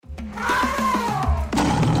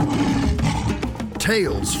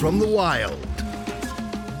Tales from the wild.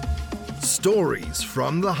 Stories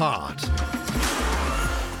from the heart.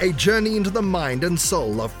 A journey into the mind and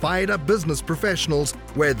soul of fired-up business professionals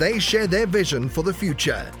where they share their vision for the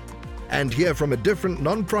future. And hear from a different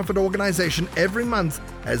non-profit organization every month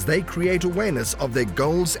as they create awareness of their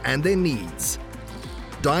goals and their needs.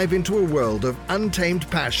 Dive into a world of untamed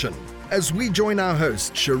passion as we join our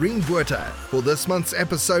host, Shireen Buerta, for this month's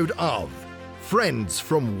episode of Friends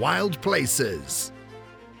from Wild Places.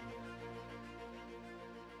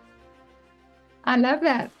 I love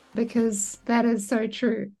that because that is so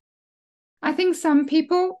true. I think some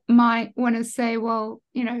people might want to say, well,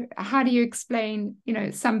 how do you explain,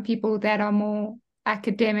 some people that are more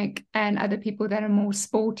academic and other people that are more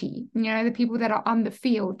sporty? The people that are on the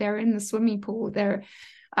field, they're in the swimming pool, they're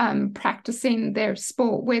practicing their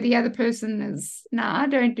sport, where the other person is, I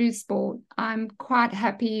don't do sport. I'm quite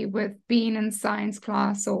happy with being in science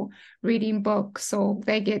class or reading books, or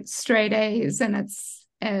they get straight A's and it's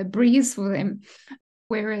a breeze for them.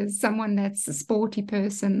 Whereas someone that's a sporty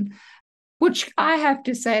person, which I have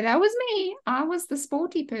to say, that was me. I was the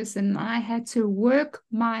sporty person. I had to work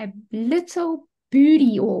my little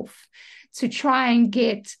booty off to try and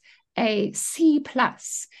get a C+,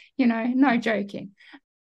 no joking.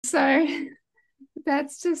 So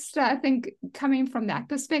that's just, I think, coming from that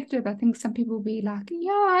perspective, I think some people will be like,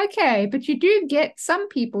 yeah, okay. But you do get some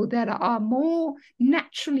people that are more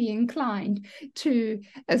naturally inclined to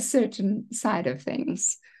a certain side of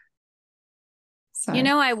things. So.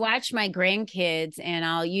 I watch my grandkids, and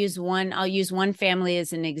I'll use one family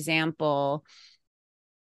as an example.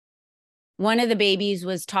 One of the babies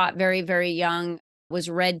was taught very, very young,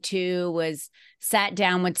 was read to, was sat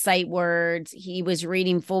down with sight words. He was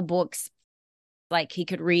reading full books, like he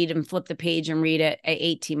could read and flip the page and read it at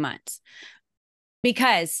 18 months,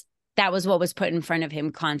 because that was what was put in front of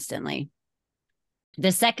him constantly.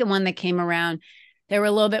 The second one that came around, they were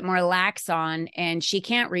a little bit more lax on, and she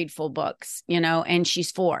can't read full books, and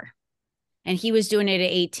she's 4. And he was doing it at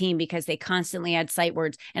 18 because they constantly had sight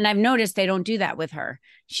words. And I've noticed they don't do that with her.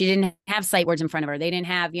 She didn't have sight words in front of her. They didn't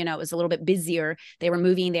have, it was a little bit busier. They were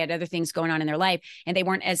moving. They had other things going on in their life, and they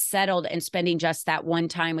weren't as settled and spending just that one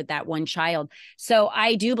time with that one child. So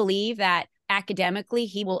I do believe that academically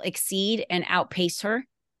he will exceed and outpace her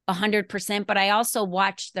 100%. But I also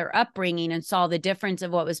watched their upbringing and saw the difference of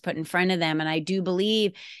what was put in front of them. And I do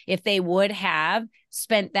believe if they would have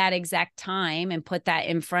spent that exact time and put that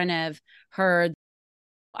in front of her.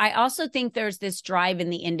 I also think there's this drive in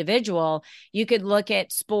the individual. You could look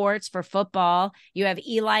at sports for football. You have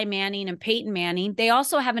Eli Manning and Peyton Manning. They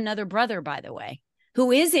also have another brother, by the way,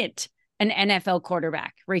 who isn't an NFL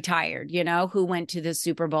quarterback, retired, who went to the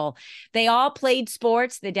Super Bowl. They all played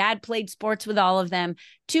sports. The dad played sports with all of them.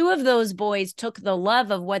 2 of those boys took the love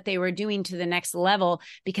of what they were doing to the next level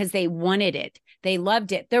because they wanted it. They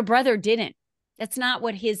loved it. Their brother didn't. That's not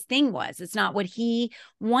what his thing was. It's not what he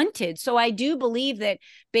wanted. So I do believe that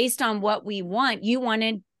based on what we want, you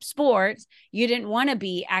wanted sports. You didn't want to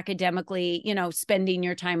be academically, spending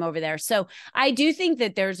your time over there. So I do think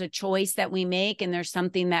that there's a choice that we make, and there's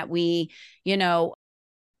something that we,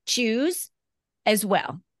 choose as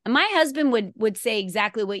well. And my husband would say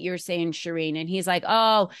exactly what you're saying, Shireen. And he's like,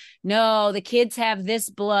 oh, no, the kids have this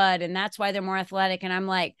blood, and that's why they're more athletic. And I'm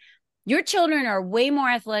like, your children are way more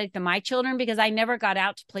athletic than my children, because I never got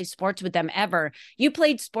out to play sports with them ever. You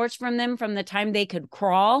played sports from them from the time they could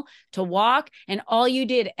crawl to walk. And all you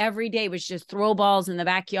did every day was just throw balls in the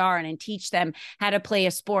backyard and teach them how to play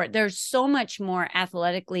a sport. They're so much more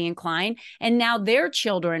athletically inclined. And now their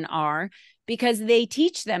children are, because they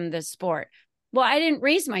teach them the sport. Well, I didn't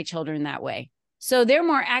raise my children that way. So they're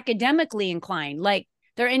more academically inclined, like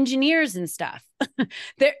they're engineers and stuff.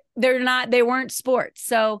 They weren't sports.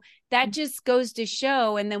 So that just goes to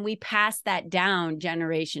show. And then we pass that down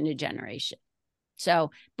generation to generation.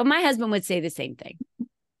 So, but my husband would say the same thing.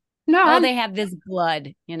 No, they have this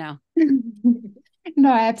blood, No,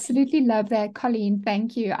 I absolutely love that, Colleen.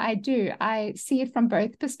 Thank you. I do. I see it from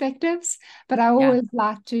both perspectives, but I always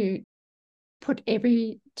like to put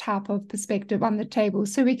every type of perspective on the table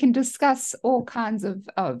so we can discuss all kinds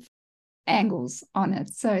of angles on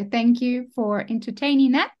it. So thank you for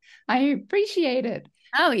entertaining that. I appreciate it.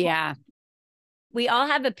 Oh, yeah. We all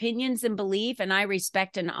have opinions and belief, and I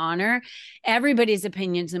respect and honor everybody's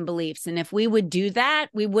opinions and beliefs. And if we would do that,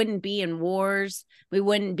 we wouldn't be in wars. We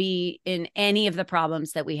wouldn't be in any of the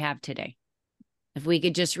problems that we have today. If we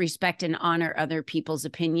could just respect and honor other people's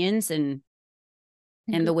opinions and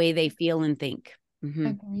the way they feel and think. Mm-hmm.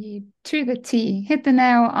 Agreed. To the T. Hit the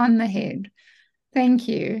nail on the head. Thank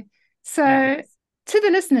you. So to the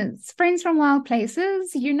listeners, friends from wild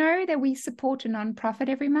places, you know that we support a nonprofit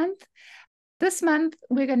every month. This month,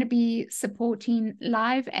 we're going to be supporting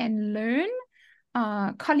Live and Learn.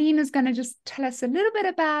 Colleen is going to just tell us a little bit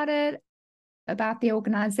about it, about the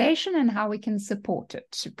organization and how we can support it.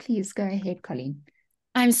 So please go ahead, Colleen.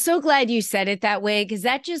 I'm so glad you said it that way, because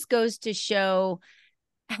that just goes to show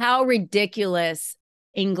how ridiculous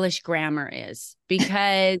English grammar is,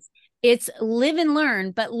 because it's live and learn,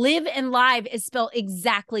 but live and live is spelled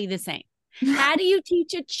exactly the same. How do you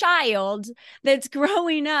teach a child that's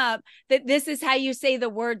growing up that this is how you say the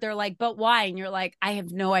word? They're like, but why? And you're like, I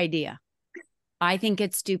have no idea. I think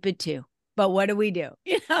it's stupid too. But what do we do?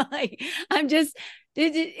 Like,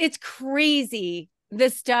 it's crazy. The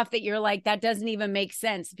stuff that you're like, that doesn't even make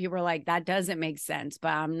sense. People are like, that doesn't make sense,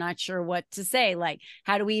 but I'm not sure what to say. Like,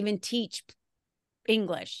 how do we even teach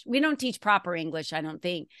English? We don't teach proper English, I don't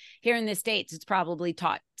think. Here in the States, it's probably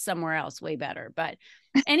taught somewhere else way better. But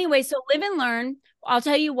anyway, so Live and Learn, I'll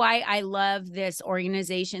tell you why I love this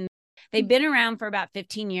organization. They've been around for about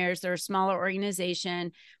 15 years. They're a smaller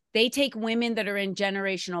organization. They take women that are in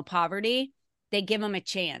generational poverty, they give them a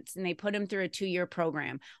chance, and they put them through a 2-year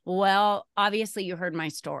program. Well, obviously you heard my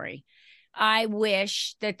story. I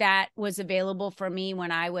wish that was available for me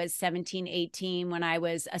when I was 17, 18, when I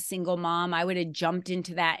was a single mom. I would have jumped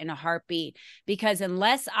into that in a heartbeat, because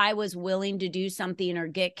unless I was willing to do something or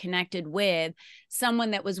get connected with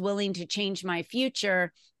someone that was willing to change my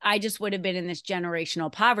future, I just would have been in this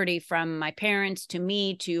generational poverty, from my parents to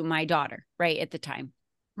me to my daughter, right at the time,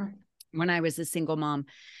 right, when I was a single mom.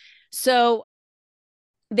 So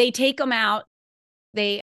they take them out.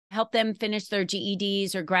 They help them finish their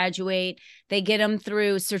GEDs or graduate. They get them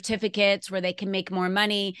through certificates where they can make more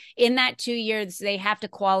money. In that 2 years, they have to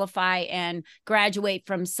qualify and graduate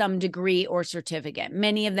from some degree or certificate.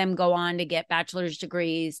 Many of them go on to get bachelor's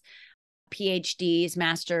degrees, PhDs,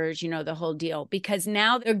 masters, the whole deal, because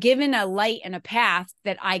now they're given a light and a path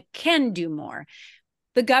that I can do more.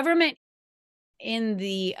 The government in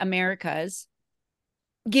the Americas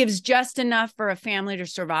gives just enough for a family to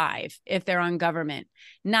survive if they're on government,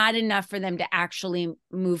 not enough for them to actually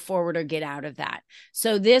move forward or get out of that.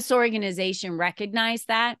 So this organization recognized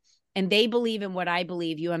that, and they believe in what I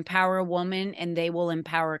believe. You empower a woman and they will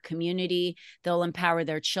empower a community. They'll empower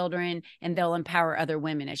their children and they'll empower other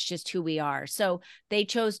women. It's just who we are. So they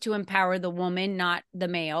chose to empower the woman, not the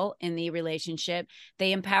male in the relationship.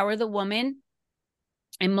 They empower the woman.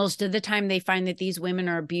 And most of the time they find that these women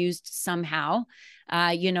are abused somehow,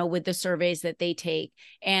 with the surveys that they take,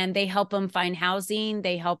 and they help them find housing.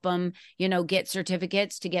 They help them, get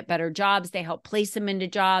certificates to get better jobs. They help place them into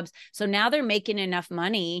jobs. So now they're making enough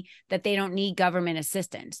money that they don't need government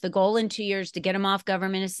assistance. The goal in 2 years to get them off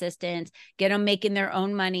government assistance, get them making their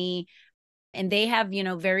own money. And they have,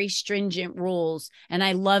 very stringent rules. And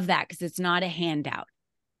I love that, because it's not a handout.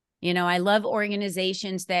 I love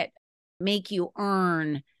organizations that make you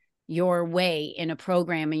earn your way in a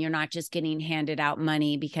program, and you're not just getting handed out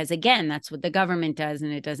money, because again, that's what the government does,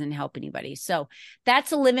 and it doesn't help anybody. So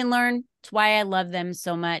that's a Live and Learn. It's why I love them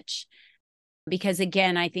so much, because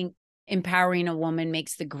again, I think empowering a woman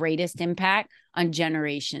makes the greatest impact on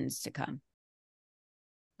generations to come.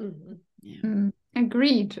 Mm-hmm. Yeah.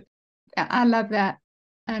 Agreed. I love that.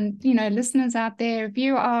 And, listeners out there, if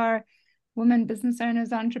you are women business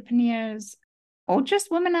owners, entrepreneurs, or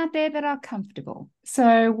just women out there that are comfortable.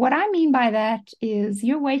 So what I mean by that is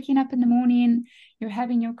you're waking up in the morning, you're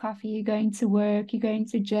having your coffee, you're going to work, you're going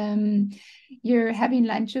to gym, you're having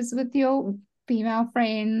lunches with your female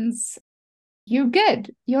friends. You're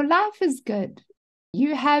good. Your life is good.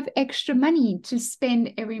 You have extra money to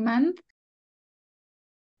spend every month.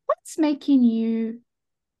 What's making you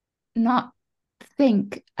not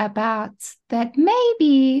think about that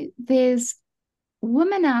maybe there's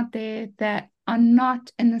women out there that are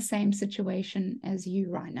not in the same situation as you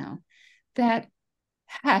right now, that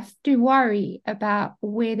have to worry about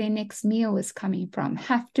where their next meal is coming from,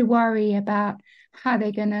 have to worry about how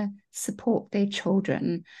they're going to support their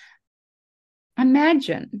children.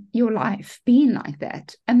 Imagine your life being like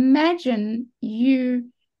that. Imagine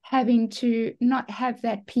you having to not have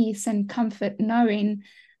that peace and comfort knowing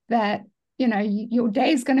that, your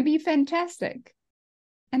day is going to be fantastic.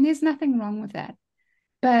 And there's nothing wrong with that.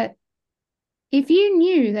 But if you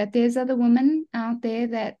knew that there's other women out there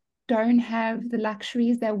that don't have the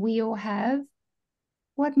luxuries that we all have,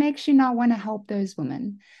 what makes you not want to help those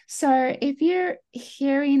women? So if you're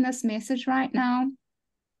hearing this message right now,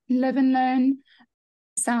 Live and Learn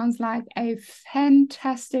sounds like a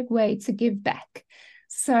fantastic way to give back.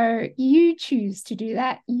 So you choose to do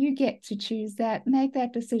that. You get to choose that. Make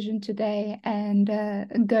that decision today and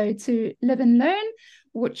go to Live and Learn,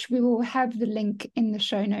 which we will have the link in the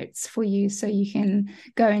show notes for you so you can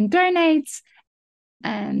go and donate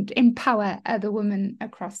and empower other women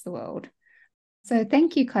across the world. So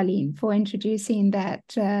thank you, Colleen, for introducing that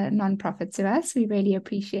nonprofit to us. We really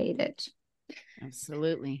appreciate it.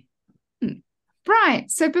 Absolutely. Right.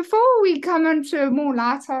 So before we come on to a more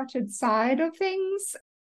lighthearted side of things,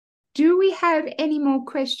 do we have any more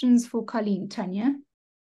questions for Colleen, Tanya?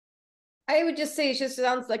 I would just say it just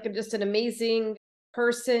sounds like just an amazing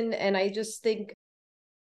person. And I just think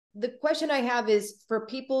the question I have is for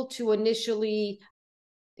people to initially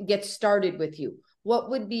get started with you. What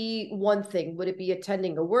would be one thing? Would it be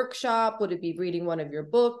attending a workshop? Would it be reading one of your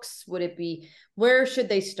books? Would it be, where should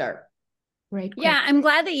they start? Great question. Yeah, I'm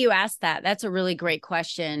glad that you asked that. That's a really great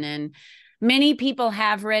question. And many people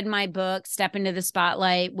have read my book. Step Into the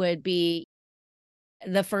Spotlight would be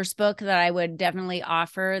the first book that I would definitely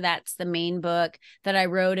offer. That's the main book that I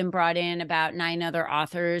wrote and brought in about 9 other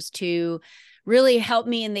authors to really help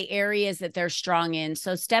me in the areas that they're strong in.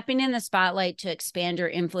 So stepping in the spotlight to expand your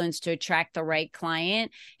influence to attract the right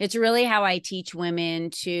client. It's really how I teach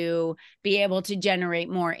women to be able to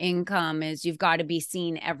generate more income is you've got to be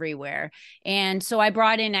seen everywhere. And so I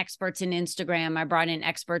brought in experts in Instagram. I brought in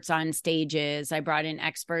experts on stages. I brought in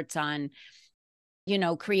experts on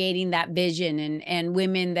creating that vision and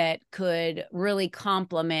women that could really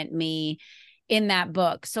complement me in that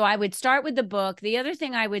book. So I would start with the book. The other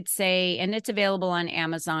thing I would say, and it's available on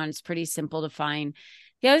Amazon, it's pretty simple to find.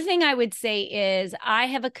 The other thing I would say is I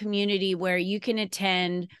have a community where you can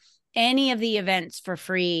attend any of the events for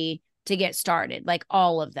free to get started, like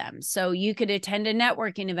all of them. So you could attend a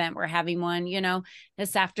networking event. We're having one,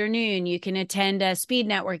 this afternoon. You can attend a speed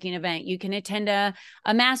networking event. You can attend a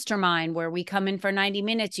mastermind where we come in for 90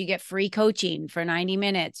 minutes. You get free coaching for 90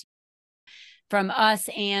 minutes from us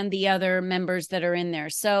and the other members that are in there.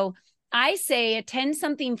 So I say attend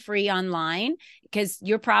something free online because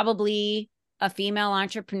you're probably a female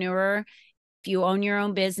entrepreneur. If you own your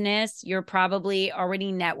own business, you're probably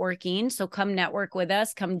already networking. So come network with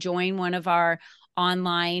us. Come join one of our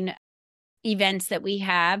online events that we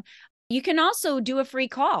have. You can also do a free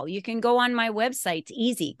call. You can go on my website. It's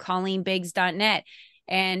easy, colleenbiggs.net.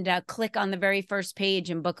 And click on the very first page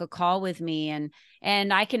and book a call with me.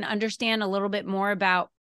 And I can understand a little bit more about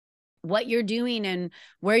what you're doing and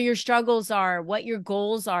where your struggles are, what your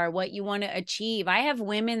goals are, what you want to achieve. I have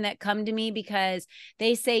women that come to me because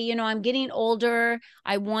they say, I'm getting older.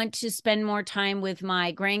 I want to spend more time with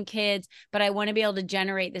my grandkids, but I want to be able to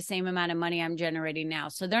generate the same amount of money I'm generating now.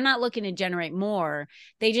 So they're not looking to generate more.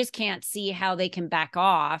 They just can't see how they can back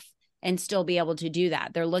off and still be able to do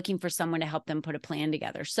that. They're looking for someone to help them put a plan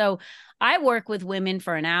together. So I work with women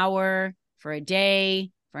for an hour, for a day,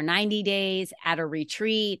 for 90 days at a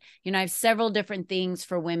retreat. I have several different things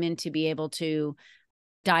for women to be able to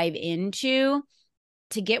dive into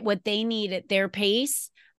to get what they need at their pace,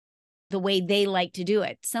 the way they like to do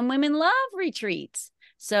it. Some women love retreats.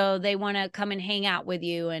 So they want to come and hang out with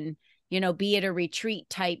you and, be at a retreat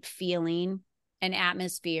type feeling and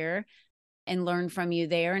atmosphere and learn from you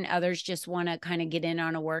there. And others just want to kind of get in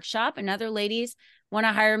on a workshop. And other ladies want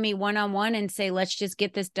to hire me one-on-one and say, let's just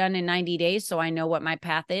get this done in 90 days so I know what my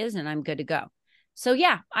path is and I'm good to go. So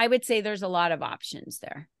yeah, I would say there's a lot of options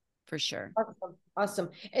there for sure. Awesome.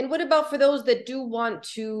 And what about for those that do want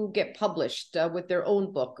to get published with their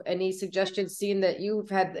own book? Any suggestions, seeing that you've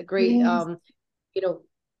had a great,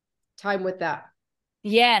 time with that?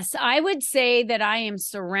 Yes, I would say that I am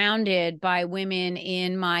surrounded by women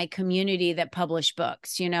in my community that publish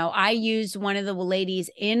books. I use one of the ladies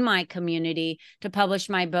in my community to publish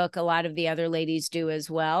my book. A lot of the other ladies do as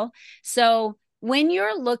well. So when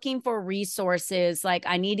you're looking for resources, like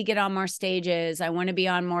I need to get on more stages, I want to be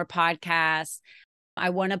on more podcasts, I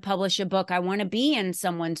want to publish a book, I want to be in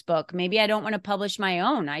someone's book. Maybe I don't want to publish my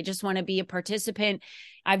own. I just want to be a participant.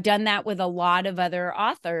 I've done that with a lot of other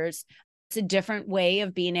authors. It's a different way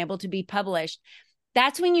of being able to be published.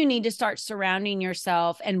 That's when you need to start surrounding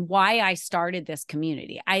yourself, and why I started this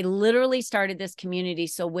community. I literally started this community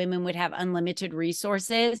so women would have unlimited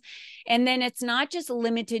resources. And then it's not just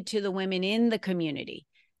limited to the women in the community.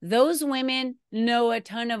 Those women know a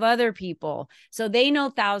ton of other people. So they know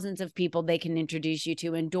thousands of people they can introduce you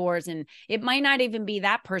to and doors. And it might not even be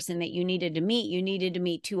that person that you needed to meet. You needed to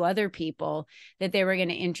meet 2 other people that they were going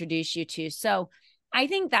to introduce you to. So I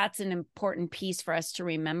think that's an important piece for us to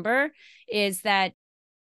remember, is that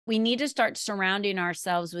we need to start surrounding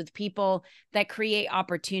ourselves with people that create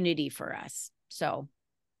opportunity for us. So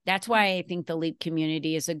That's why I think the Leap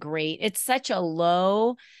community is it's such a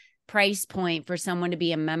low price point for someone to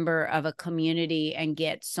be a member of a community and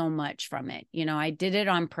get so much from it. I did it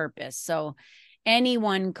on purpose. So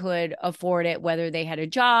anyone could afford it, whether they had a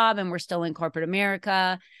job and were still in corporate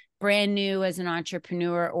America, brand new as an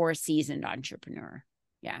entrepreneur, or a seasoned entrepreneur.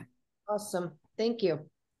 Yeah. Awesome. Thank you.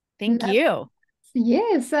 Thank you.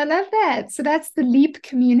 Yes, I love that. So that's the Leap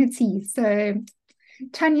community. So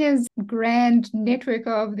Tanya's grand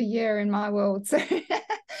networker of the year in my world. So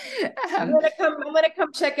I'm gonna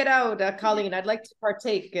come check it out, Colleen. I'd like to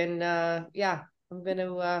partake, and I'll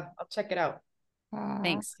check it out.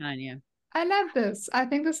 Thanks, Tanya. I love this. I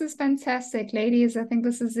think this is fantastic, ladies. I think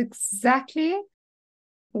this is exactly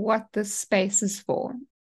what this space is for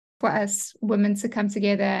us women to come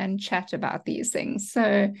together and chat about these things.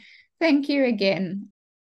 So thank you again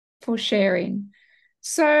for sharing.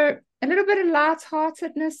 So a little bit of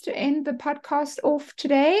lightheartedness to end the podcast off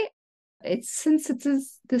today. Since it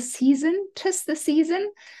is the season, 'tis the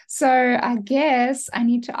season. So I guess I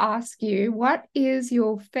need to ask you, what is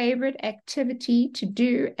your favorite activity to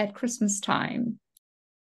do at Christmas time?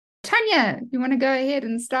 Tanya, you want to go ahead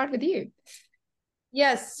and start with you?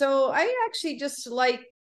 Yes. So I actually just like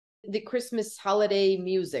the Christmas holiday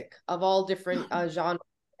music of all different genres.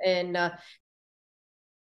 And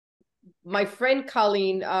my friend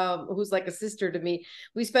Colleen, who's like a sister to me,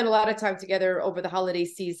 we spend a lot of time together over the holiday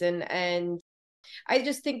season. And I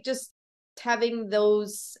just think just having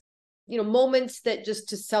those, moments that just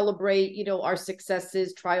to celebrate, our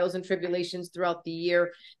successes, trials and tribulations throughout the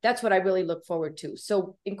year. That's what I really look forward to.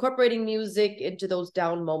 So incorporating music into those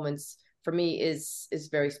down moments for me is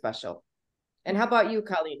very special. And how about you,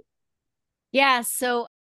 Colleen? Yeah. So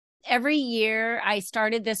every year I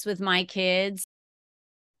started this with my kids.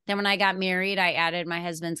 Then when I got married, I added my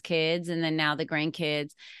husband's kids, and then now the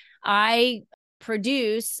grandkids. I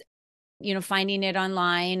produce, finding it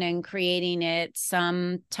online and creating it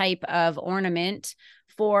some type of ornament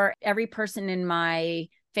for every person in my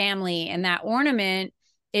family. And that ornament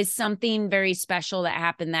is something very special that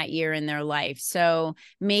happened that year in their life. So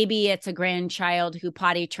maybe it's a grandchild who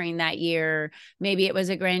potty trained that year. Maybe it was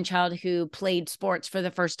a grandchild who played sports for the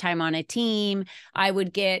first time on a team. I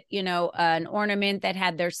would get, an ornament that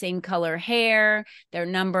had their same color hair, their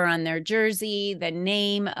number on their jersey, the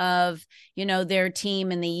name of, their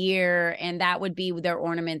team in the year. And that would be their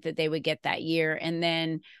ornament that they would get that year. And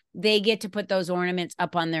then they get to put those ornaments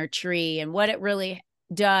up on their tree. And what it really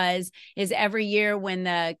does is every year when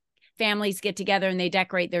the families get together and they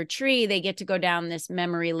decorate their tree, they get to go down this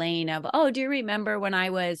memory lane of, oh, do you remember when I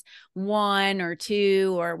was 1 or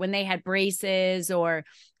 2, or when they had braces or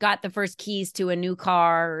got the first keys to a new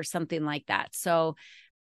car or something like that. So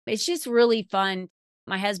it's just really fun.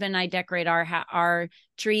 My husband and I decorate our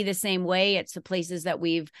tree the same way. It's the places that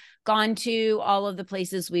we've gone to, all of the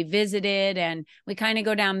places we visited, and we kind of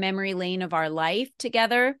go down memory lane of our life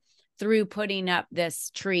together through putting up this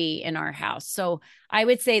tree in our house. So I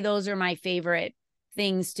would say those are my favorite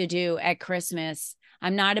things to do at Christmas.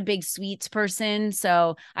 I'm not a big sweets person,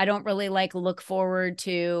 so I don't really look forward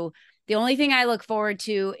to. The only thing I look forward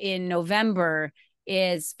to in November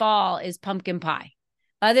is pumpkin pie.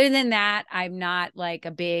 Other than that, I'm not like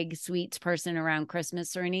a big sweets person around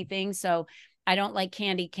Christmas or anything. So I don't like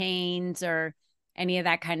candy canes or any of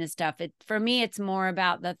that kind of stuff. For me, it's more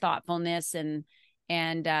about the thoughtfulness and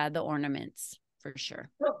the ornaments, for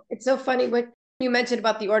sure. It's so funny what you mentioned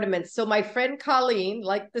about the ornaments. So my friend Colleen,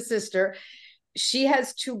 like the sister, she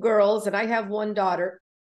has 2 girls and I have 1 daughter.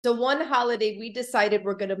 So one holiday we decided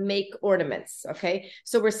we're going to make ornaments. Okay.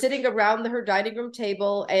 So we're sitting around her dining room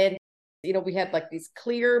table, and we had like these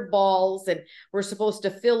clear balls, and we're supposed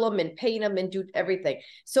to fill them and paint them and do everything.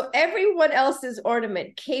 So everyone else's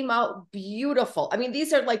ornament came out beautiful. I mean,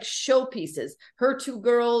 these are like showpieces. Her 2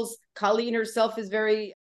 girls, Colleen herself is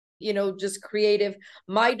very, just creative.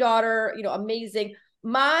 My daughter, amazing.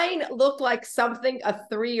 Mine looked like something a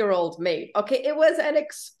 3-year-old made. Okay. It was an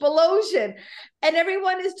explosion. And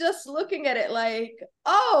everyone is just looking at it like,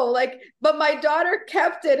 oh, but my daughter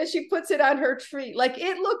kept it and she puts it on her tree. Like,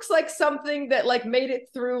 it looks like something that made it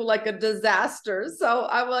through like a disaster. So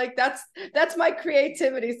I'm like, that's my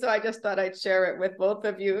creativity. So I just thought I'd share it with both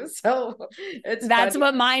of you. So that's funny.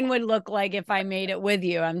 What mine would look like if I made it with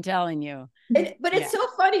you. I'm telling you. But it's so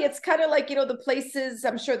funny. It's kind of like, the places,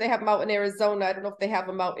 I'm sure they have them out in Arizona. I don't know if they have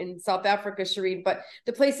them out in South Africa, Shireen, but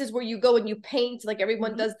the places where you go and you paint, like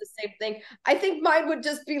everyone does the same thing. I think mine would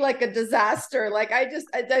just be like a disaster. Like I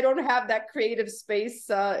don't have that creative space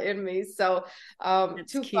in me. So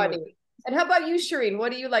too cute. Funny. And how about you, Shireen?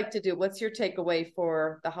 What do you like to do? What's your takeaway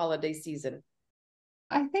for the holiday season?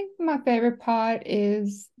 I think my favorite part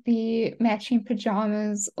is the matching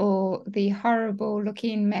pajamas or the horrible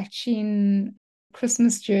looking matching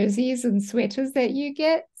Christmas jerseys and sweaters that you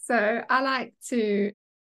get. So I like to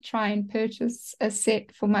try and purchase a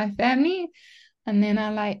set for my family, and then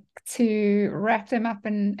I like to wrap them up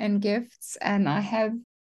in gifts. And I have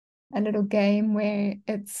a little game where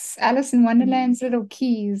it's Alice in Wonderland's little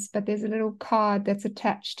keys, but there's a little card that's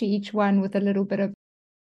attached to each one with a little bit of,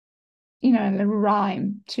 a little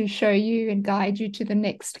rhyme to show you and guide you to the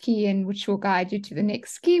next key, and which will guide you to the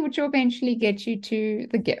next key, which will eventually get you to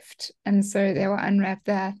the gift. And so they will unwrap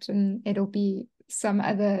that, and it'll be some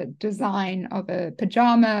other design of a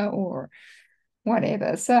pajama or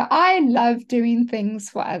whatever. So I love doing things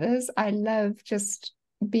for others. I love just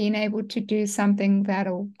being able to do something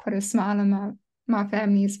that'll put a smile on my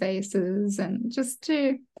family's faces and just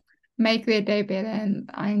to make their day better. And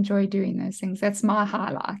I enjoy doing those things. That's my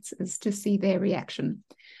highlight, is to see their reaction.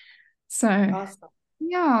 So Awesome.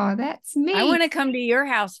 Yeah, that's me. I want to come to your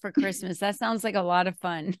house for Christmas. That sounds like a lot of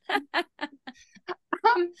fun.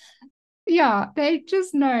 Yeah, they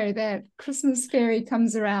just know that Christmas fairy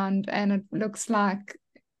comes around and it looks like,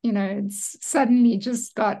 it's suddenly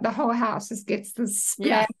just got the whole house just gets this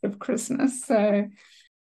splash of Christmas. So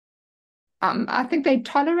I think they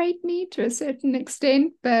tolerate me to a certain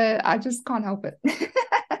extent, but I just can't help it.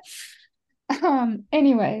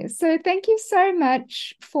 Anyway, so thank you so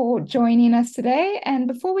much for joining us today. And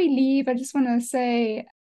before we leave, I just want to say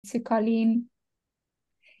to Colleen,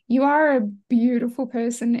 you are a beautiful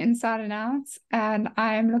person inside and out, and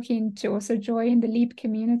I'm looking to also join the LEAP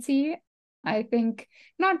community. I think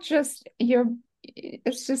not just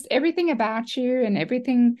it's just everything about you and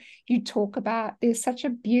everything you talk about. There's such a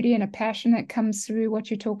beauty and a passion that comes through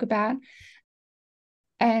what you talk about.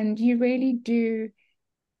 And you really do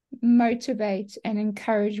motivate and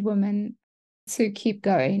encourage women to keep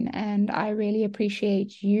going. And I really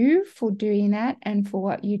appreciate you for doing that and for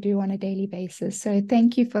what you do on a daily basis. So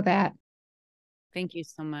thank you for that. Thank you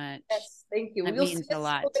so much. Yes, thank you. That means a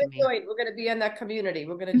lot to me. We're going to be in that community.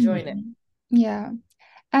 We're going to join it. Yeah.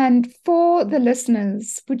 And for the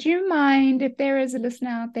listeners, would you mind, if there is a listener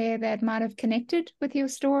out there that might have connected with your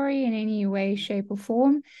story in any way, shape, or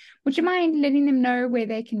form, would you mind letting them know where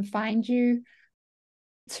they can find you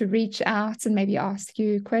to reach out and maybe ask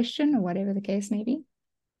you a question or whatever the case may be?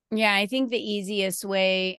 Yeah, I think the easiest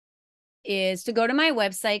way is to go to my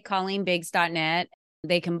website, ColleenBiggs.net.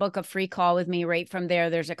 They can book a free call with me right from there.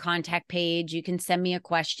 There's a contact page. You can send me a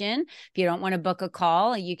question. If you don't want to book a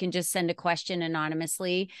call, you can just send a question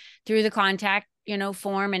anonymously through the contact,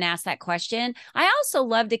 form and ask that question. I also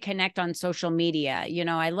love to connect on social media.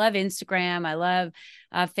 I love Instagram. I love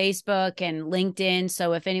Facebook and LinkedIn.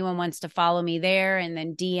 So if anyone wants to follow me there and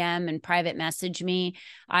then DM and private message me,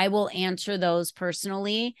 I will answer those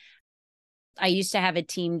personally. I used to have a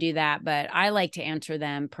team do that, but I like to answer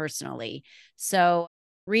them personally. So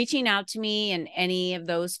reaching out to me in any of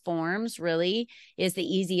those forms really is the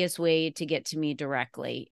easiest way to get to me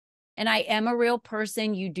directly. And I am a real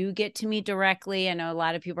person. You do get to me directly. I know a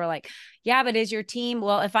lot of people are like, yeah, but is your team?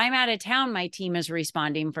 Well, if I'm out of town, my team is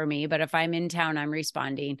responding for me. But if I'm in town, I'm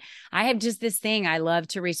responding. I have just this thing. I love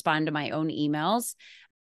to respond to my own emails,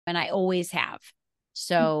 and I always have.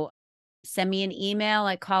 So send me an email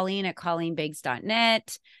at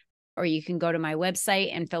Colleen@ColleenBiggs.net, or you can go to my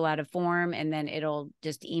website and fill out a form, and then it'll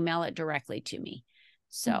just email it directly to me.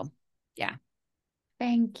 So, yeah.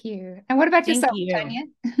 Thank you. And what about yourself, Tanya?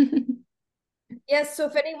 Yes. So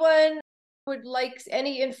if anyone would like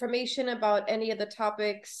any information about any of the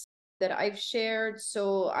topics that I've shared,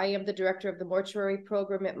 so I am the director of the mortuary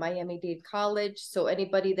program at Miami-Dade College. So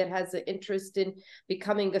anybody that has an interest in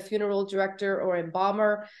becoming a funeral director or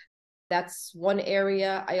embalmer, that's one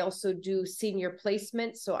area. I also do senior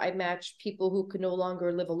placement. So I match people who can no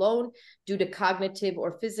longer live alone due to cognitive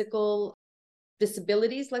or physical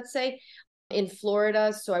disabilities, let's say, in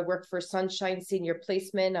Florida. So I work for Sunshine Senior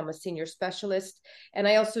Placement. I'm a senior specialist. And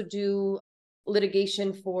I also do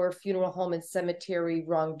litigation for funeral home and cemetery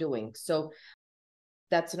wrongdoing. So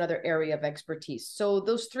that's another area of expertise. So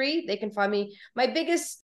those three, they can find me. My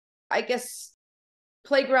biggest, I guess,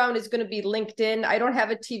 playground is going to be LinkedIn. I don't have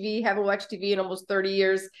a TV, haven't watched TV in almost 30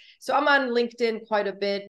 years. So I'm on LinkedIn quite a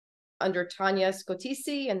bit under Tanya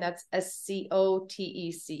Scotese, and that's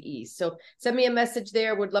Scotece. So send me a message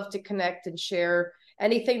there. Would love to connect and share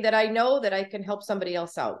anything that I know that I can help somebody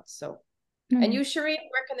else out. So, and you, Shireen,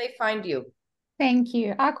 where can they find you? Thank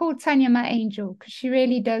you. I call Tanya my angel because she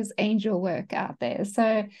really does angel work out there.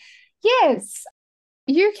 So yes,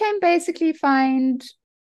 you can basically find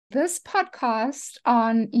this podcast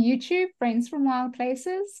on YouTube, Friends from Wild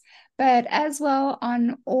Places, but as well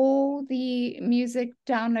on all the music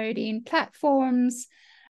downloading platforms.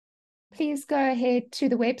 Please go ahead to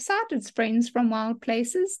the website. It's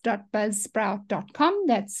friendsfromwildplaces.buzzsprout.com.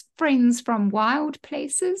 That's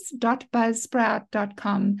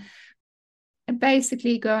friendsfromwildplaces.buzzsprout.com. And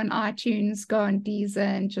basically go on iTunes, go on Deezer,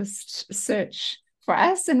 and just search for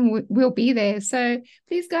us, and we'll be there. So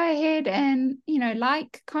please go ahead and,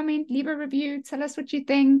 like, comment, leave a review, tell us what you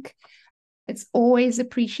think. It's always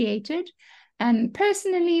appreciated. And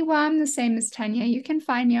personally, well, I'm the same as Tanya. You can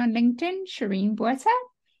find me on LinkedIn, Shireen Botha.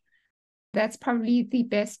 That's probably the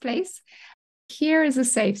best place. Here is a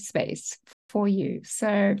safe space for you.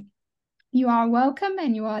 So you are welcome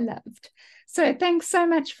and you are loved. So thanks so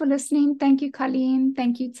much for listening. Thank you, Colleen.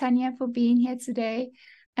 Thank you, Tanya, for being here today.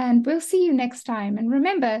 And we'll see you next time. And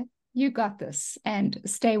remember, you got this, and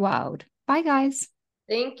stay wild. Bye, guys.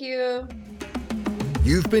 Thank you.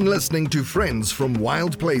 You've been listening to Friends from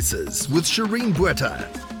Wild Places with Shireen Botha.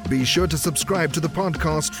 Be sure to subscribe to the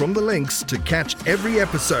podcast from the links to catch every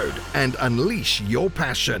episode and unleash your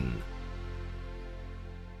passion.